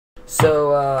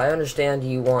So, I understand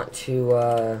you want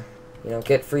to,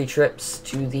 get free trips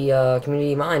to the,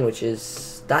 community mine, which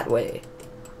is that way.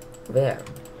 There.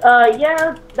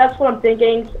 Yeah, that's what I'm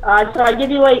thinking. So I give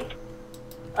you like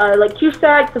 2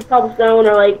 stacks of cobblestone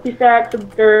or like 2 stacks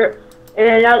of dirt,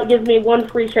 and that gives me 1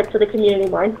 free trip to the community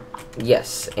mine.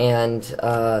 Yes, and,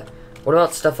 what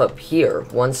about stuff up here?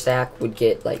 1 stack would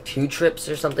get, like, 2 trips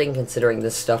or something, considering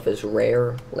this stuff is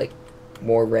rare, like,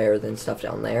 more rare than stuff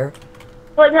down there.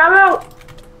 Like, how about,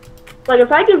 like,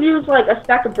 if I could use, like, a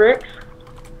stack of bricks,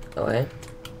 Okay.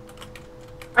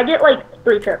 I get, like,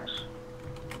 3 trips.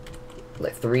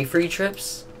 Like, 3 free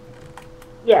trips?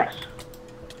 Yes.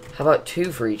 How about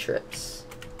 2 free trips?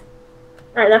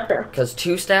 Alright, that's fair. Because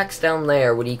 2 stacks down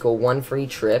there would equal 1 free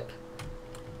trip.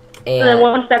 And then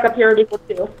 1 stack up here would equal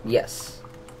 2. Yes.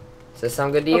 Does that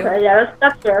sound good to you? Okay, yeah,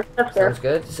 that's fair. That's fair. Sounds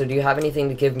good. So do you have anything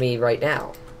to give me right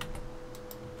now?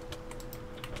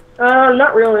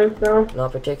 Not really, no.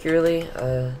 Not particularly?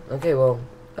 Okay, well,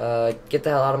 get the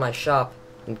hell out of my shop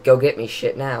and go get me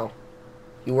shit now.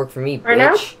 You work for me, bitch. Right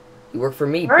now? You work for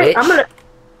me, Alright, bitch.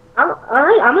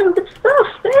 I'm gonna get stuff,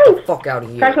 thanks! Fuck out of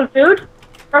here. Can I have some food? Can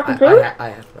I have some food? I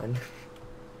have none.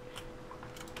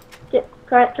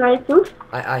 Can I eat food?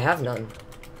 I have none.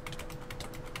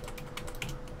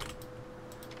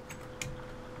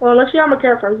 Well, let's see how my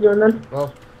carrot farm's doing then.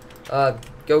 Well,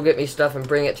 go get me stuff and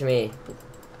bring it to me.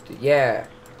 Yeah.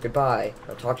 Goodbye.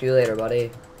 I'll talk to you later, buddy.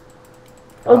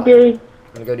 Bye. Okay. I'm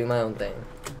gonna go do my own thing.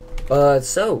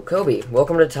 So, Kobe,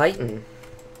 welcome to Titan.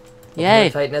 Yay.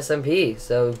 Welcome to TitanSMP.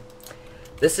 So,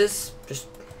 this is just,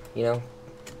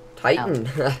 Titan.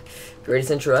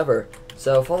 Greatest intro ever.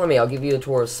 So, follow me. I'll give you a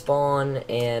tour of spawn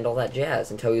and all that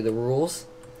jazz and tell you the rules.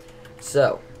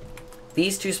 So,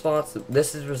 these 2 spots,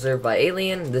 this is reserved by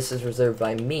Alien, this is reserved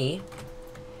by me,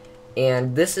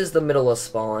 and this is the middle of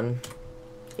spawn.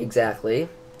 Exactly.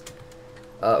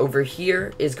 Over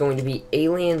here is going to be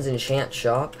Alien's enchant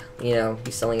shop.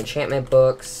 He's selling enchantment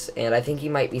books, and I think he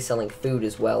might be selling food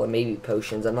as well, and maybe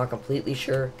potions. I'm not completely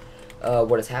sure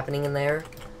what is happening in there.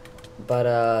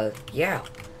 But, yeah.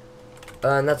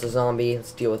 And that's a zombie.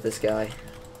 Let's deal with this guy.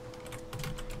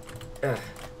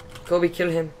 Kobe,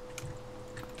 kill him.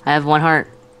 I have 1 heart.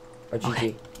 Oh,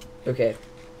 GG. Okay.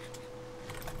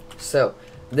 So,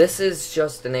 this is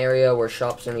just an area where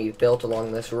shops are going to be built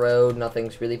along this road.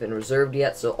 Nothing's really been reserved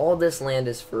yet, so all this land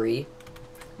is free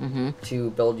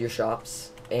to build your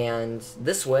shops. And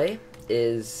this way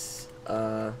is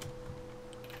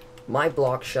my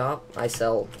block shop. I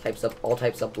sell all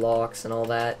types of blocks and all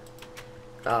that.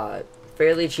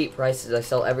 Fairly cheap prices. I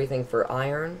sell everything for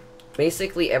iron.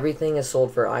 Basically, everything is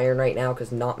sold for iron right now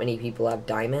because not many people have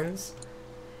diamonds.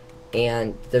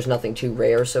 And there's nothing too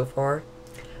rare so far.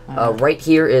 Right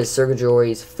here is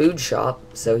Surgajoy's food shop,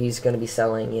 so he's going to be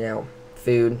selling,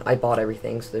 food. I bought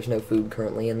everything, so there's no food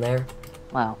currently in there.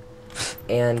 Wow.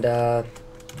 And,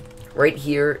 right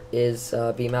here is,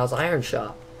 B-Mal's iron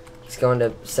shop. He's going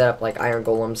to set up, like, iron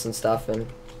golems and stuff, and,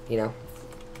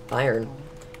 iron.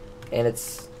 And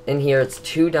in here, it's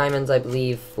 2 diamonds, I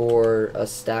believe, for a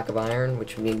stack of iron,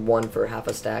 which would mean 1 for half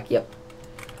a stack. Yep.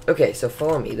 Okay, so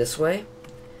follow me this way.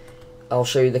 I'll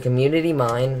show you the community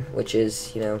mine, which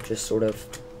is, just sort of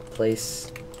a place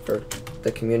for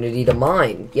the community to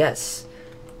mine. Yes.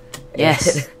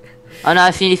 Yes. Oh no,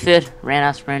 I need food. Ran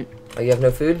out of sprint. Oh, you have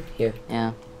no food? Here.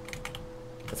 Yeah.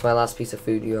 That's my last piece of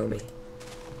food you owe me.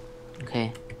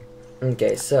 Okay.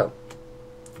 Okay, so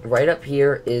right up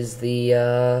here is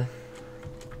the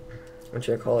what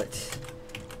should I call it?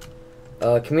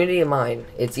 Community mine.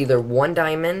 It's either 1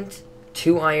 diamond,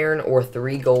 2 iron, or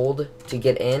 3 gold to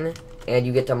get in. And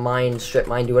you get to mine, strip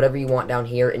mine, do whatever you want down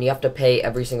here, and you have to pay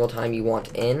every single time you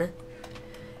want in.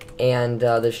 And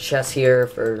there's chests here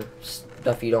for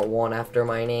stuff you don't want after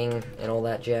mining and all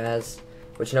that jazz,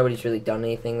 which nobody's really done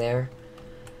anything there.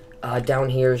 Down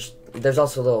there's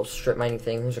also a little strip mining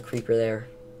thing. There's a creeper there,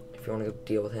 if you want to go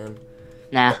deal with him.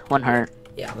 Nah, 1 heart.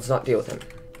 Yeah, let's not deal with him.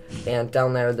 And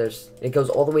down there, it goes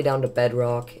all the way down to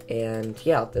bedrock, and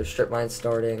yeah, there's strip mines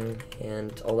starting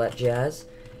and all that jazz.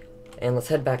 And let's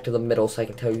head back to the middle so I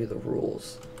can tell you the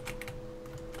rules.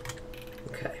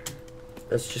 Okay.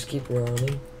 Let's just keep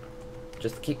running.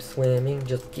 Just keep swimming.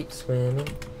 Just keep swimming.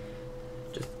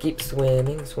 Just keep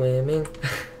swimming, swimming.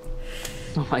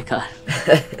 Oh my god.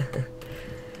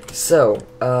 So,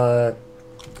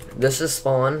 this is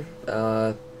spawn.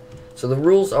 So the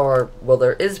rules are, well,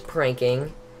 there is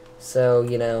pranking.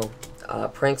 So,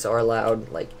 pranks are allowed,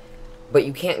 but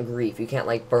you can't grief. You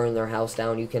can't, burn their house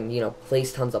down. You can,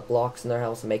 place tons of blocks in their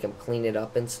house and make them clean it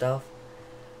up and stuff.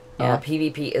 Yeah.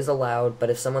 PvP is allowed, but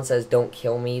if someone says, don't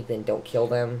kill me, then don't kill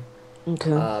them. Okay.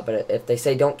 But if they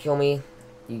say don't kill me,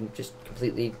 you can just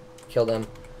completely kill them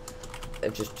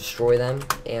and just destroy them.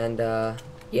 And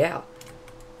yeah,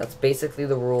 that's basically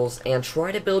the rules. And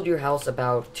try to build your house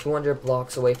about 200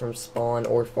 blocks away from spawn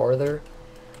or farther.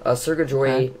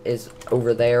 Surgajoy is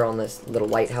over there on this little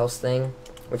lighthouse thing,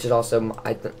 which is also,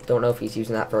 I don't know if he's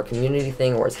using that for a community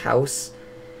thing or his house.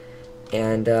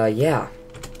 And yeah,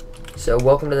 so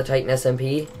welcome to the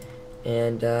TitanSMP,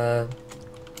 and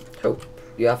hope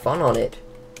you have fun on it.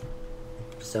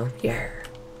 So yeah.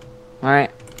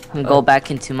 Alright, I'm gonna go back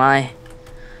into my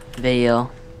video.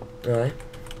 Alright.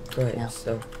 Yeah.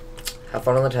 So have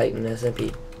fun on the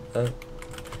TitanSMP.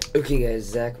 Okay guys,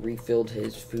 Zach refilled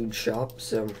his food shop,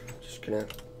 so I'm just gonna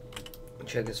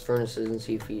check his furnaces and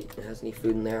see if he has any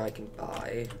food in there I can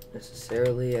buy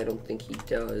necessarily. I don't think he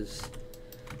does,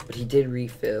 but he did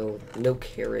refill. No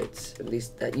carrots, at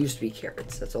least that used to be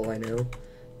carrots, that's all I know.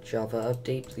 Java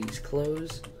update, please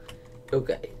close.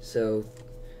 Okay, so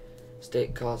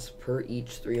steak costs per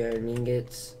each 3 iron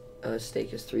ingots.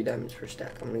 Steak is 3 diamonds per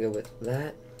stack. I'm gonna go with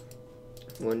that.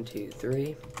 1, 2,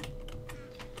 3.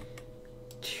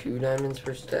 2 diamonds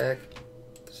per stack.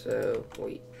 So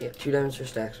wait, yeah, 2 diamonds per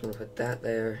stack. So I'm gonna put that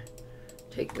there.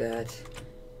 Take that.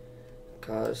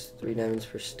 Cost 3 diamonds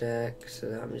per stack. So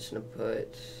I'm just gonna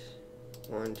put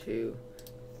 1, 2,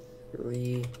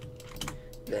 3.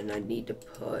 Then I need to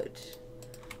put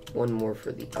 1 more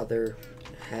for the other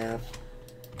half.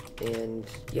 And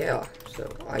yeah, so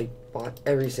I bought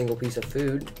every single piece of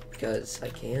food because I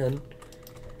can.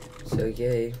 So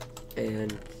yay.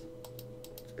 And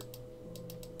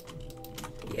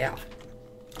yeah,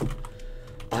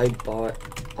 I bought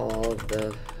all of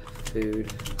the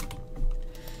food.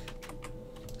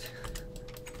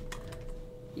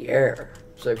 Yeah.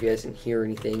 So if you guys can hear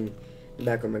anything in the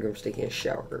background, my girl's taking a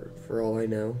shower, for all I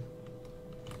know.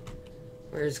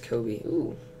 Where's Kobe?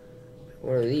 Ooh,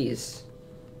 what are these?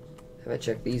 Have I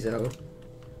checked these out?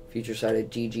 Future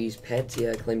sighted GG's pets.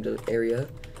 Yeah, I claimed an area.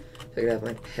 So I can have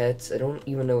my pets. I don't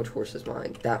even know which horse is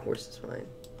mine. That horse is mine.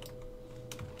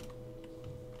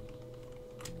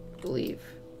 I believe.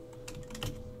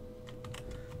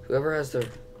 Whoever has their...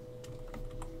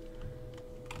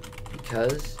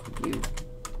 Because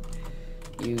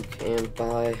you can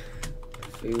buy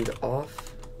food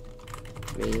off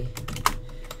me.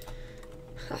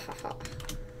 Ha ha ha.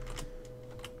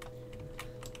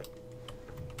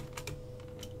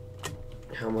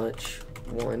 How much?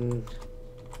 1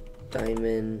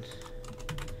 diamond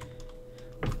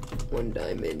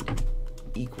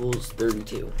equals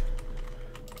 32.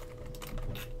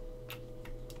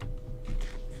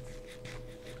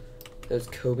 There's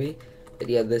Kobe. But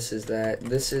yeah, this is that.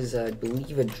 This is, I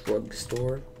believe, a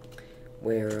drugstore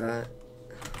where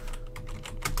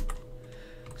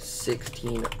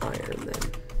 16 iron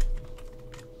then.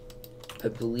 I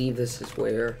believe this is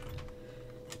where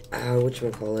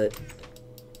whatchamacallit?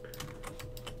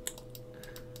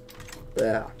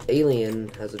 Yeah, Alien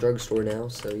has a drugstore now,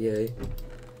 so yay.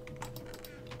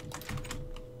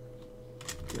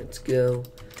 Let's go.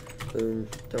 Boom.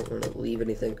 Don't want to leave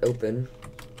anything open.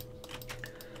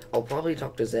 I'll probably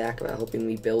talk to Zach about helping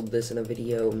me build this in a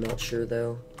video. I'm not sure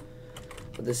though.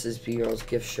 But this is B-Girl's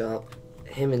gift shop.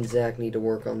 Him and Zach need to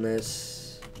work on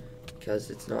this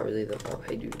because it's not really the... Oh,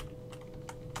 hey dude.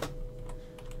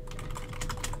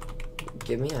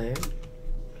 Give me iron.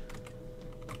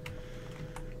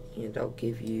 And I'll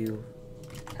give you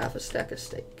half a stack of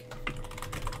steak.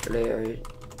 There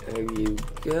you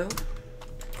go.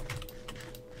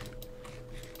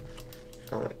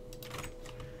 Alright.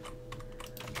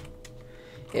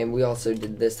 And we also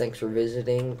did this. Thanks for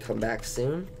visiting. Come back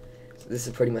soon. So this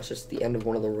is pretty much just the end of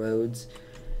one of the roads.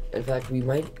 In fact, we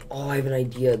might... Oh, I have an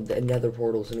idea. The nether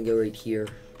portal's gonna go right here.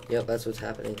 Yep, that's what's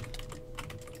happening.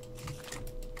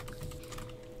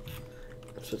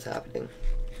 That's what's happening.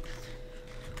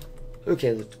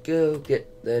 Okay, let's go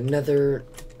get the nether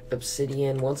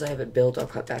obsidian. Once I have it built, I'll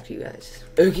cut back to you guys.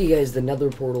 Okay, guys, the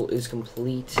nether portal is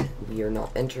complete. We are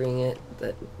not entering it.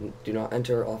 That do not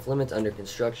enter off limits under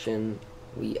construction.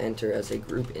 We enter as a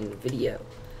group in video.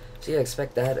 So yeah,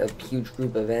 expect that, a huge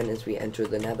group event as we enter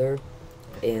the nether.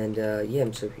 And yeah,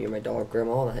 I'm so here, my DarkerGrape,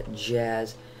 all that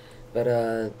jazz.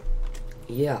 But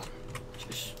yeah,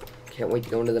 just can't wait to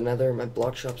go into the nether. My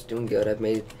block shop's doing good.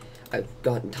 I've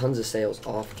gotten tons of sales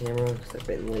off camera because I've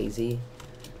been lazy.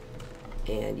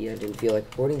 And yeah, didn't feel like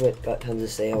recording, but got tons of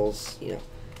sales, you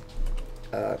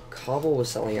know. Cobble was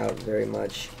selling out very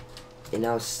much, and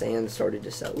now sand started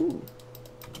to sell. Ooh.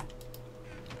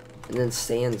 And then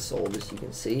sand sold, as you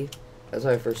can see. That's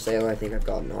my first sale I think I've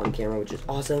gotten on camera, which is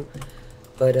awesome.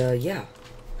 But yeah,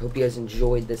 hope you guys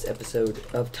enjoyed this episode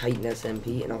of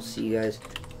TitanSMP, and I'll see you guys.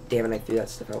 Damn it, I threw that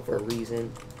stuff out for a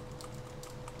reason.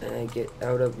 And get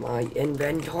out of my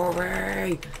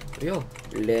inventory. There we go.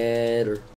 Later.